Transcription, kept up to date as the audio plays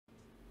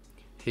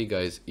Hey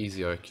guys,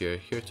 Easy ARK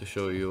here to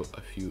show you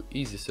a few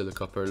easy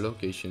silica pearl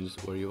locations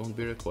where you won't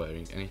be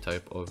requiring any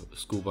type of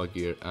scuba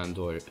gear and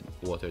or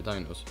water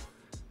dinos.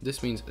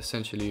 This means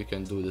essentially you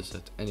can do this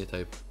at any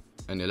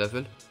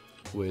level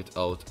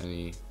without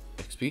any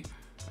XP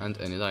and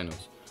any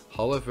dinos.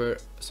 However,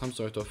 some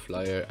sort of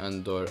flyer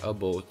and or a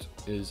boat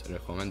is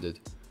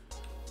recommended.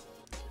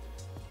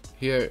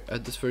 Here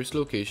at this first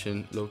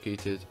location,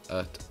 located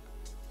at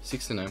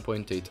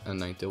 69.8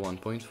 and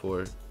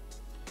 91.4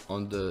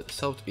 on the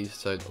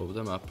southeast side of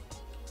the map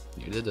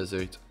near the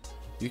desert,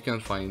 you can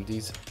find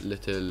these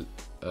little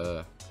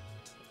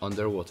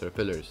underwater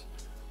pillars.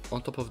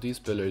 On top of these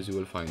pillars you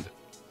will find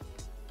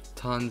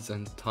tons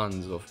and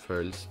tons of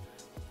pearls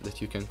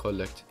that you can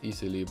collect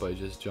easily by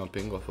just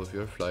jumping off of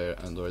your flyer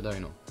and or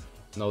dino.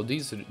 Now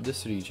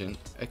this region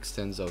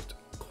extends out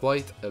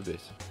quite a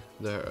bit.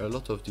 There are a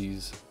lot of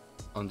these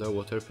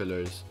underwater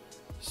pillars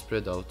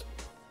spread out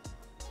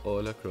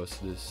all across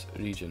this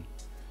region.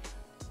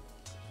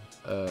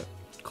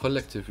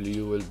 Collectively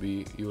you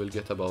will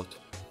get about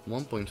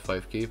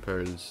 1.5k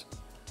pearls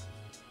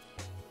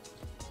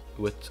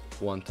with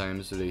 1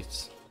 times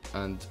rates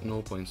and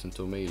no points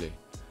into melee.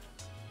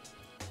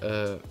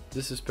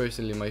 This is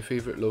personally my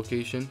favorite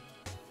location.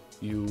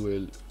 You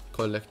will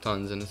collect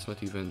tons and it's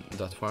not even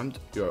that farmed.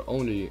 Your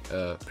only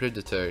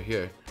predator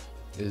here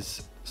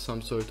is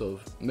some sort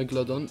of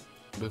megalodon,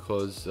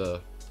 because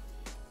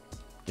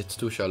it's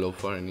too shallow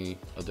for any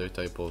other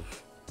type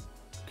of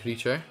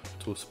creature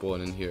to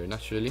spawn in here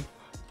naturally.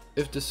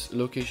 If this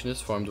location is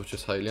farmed, which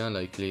is highly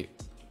unlikely,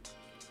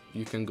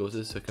 you can go to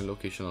the second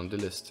location on the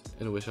list,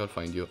 in which I'll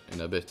find you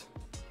in a bit.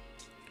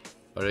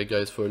 Alright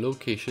guys, for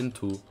location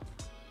 2,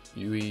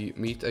 we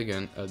meet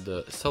again at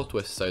the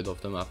southwest side of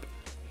the map,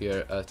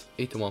 here at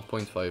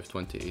 81.5,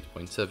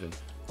 28.7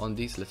 on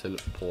these little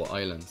paw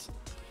islands.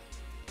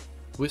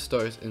 We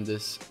start in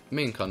this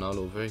main canal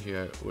over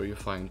here, where you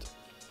find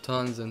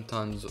tons and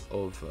tons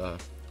of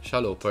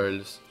shallow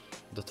pearls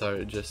that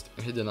are just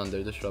hidden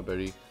under the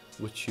shrubbery,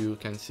 which you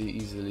can see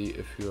easily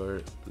if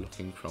you're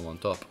looking from on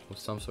top with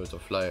some sort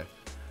of flyer.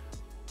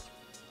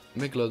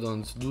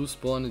 Megalodons do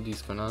spawn in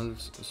these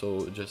canals,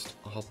 so just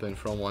hop in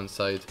from one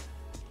side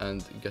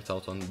and get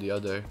out on the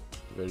other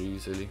very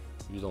easily.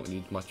 You don't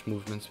need much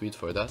movement speed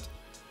for that.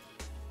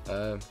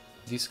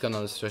 These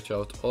canals stretch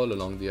out all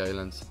along the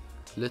islands,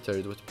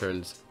 littered with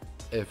pearls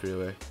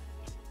everywhere.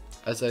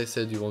 As I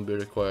said, you won't be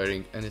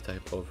requiring any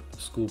type of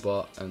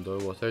scuba and or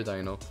water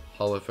dino,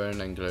 however an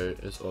angler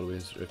is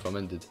always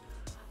recommended.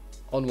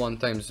 On 1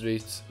 times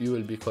rates you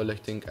will be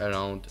collecting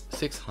around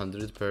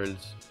 600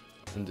 pearls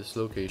in this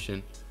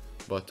location,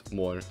 but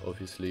more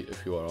obviously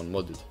if you are on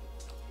modded.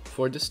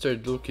 For this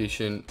third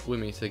location we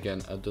meet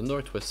again at the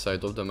northwest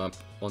side of the map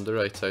on the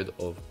right side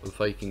of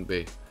Viking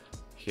Bay,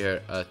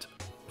 here at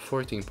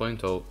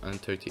 14.0 and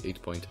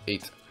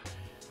 38.8.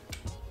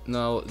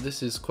 Now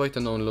this is quite a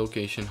known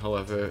location,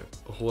 however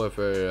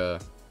whoever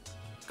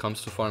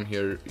comes to farm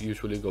here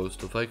usually goes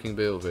to Viking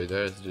Bay. Over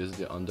there is just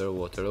the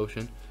underwater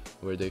ocean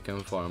where they can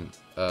farm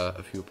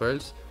a few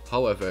pearls.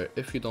 However,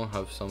 if you don't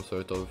have some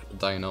sort of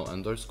dino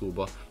and or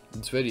scuba,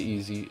 it's very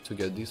easy to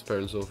get these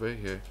pearls over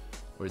here,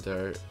 where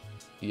there are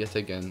yet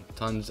again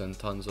tons and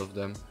tons of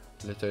them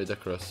littered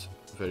across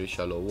very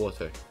shallow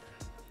water.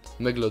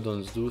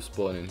 Megalodons do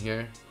spawn in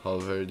here,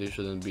 however they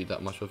shouldn't be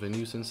that much of a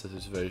nuisance as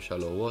it's very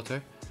shallow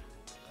water.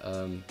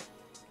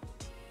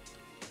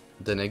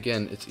 Then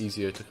again, it's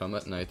easier to come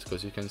at night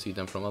because you can see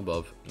them from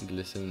above,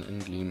 glisten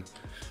and gleam,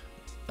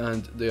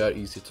 and they are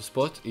easy to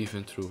spot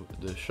even through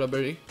the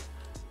shrubbery.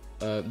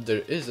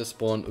 There is a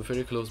spawn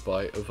very close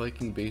by. A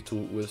Viking Bay 2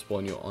 will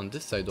spawn you on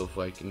this side of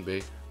Viking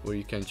Bay, where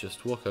you can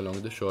just walk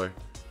along the shore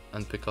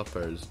and pick up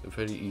pearls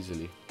very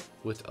easily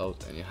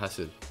without any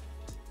hassle.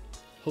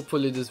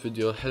 Hopefully this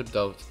video helped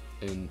out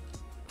in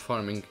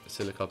farming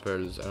silica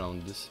pearls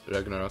around this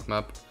Ragnarok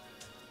map,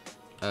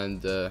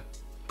 and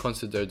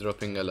consider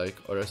dropping a like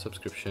or a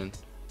subscription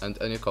and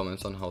any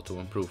comments on how to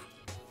improve.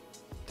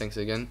 Thanks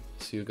again,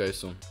 see you guys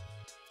soon.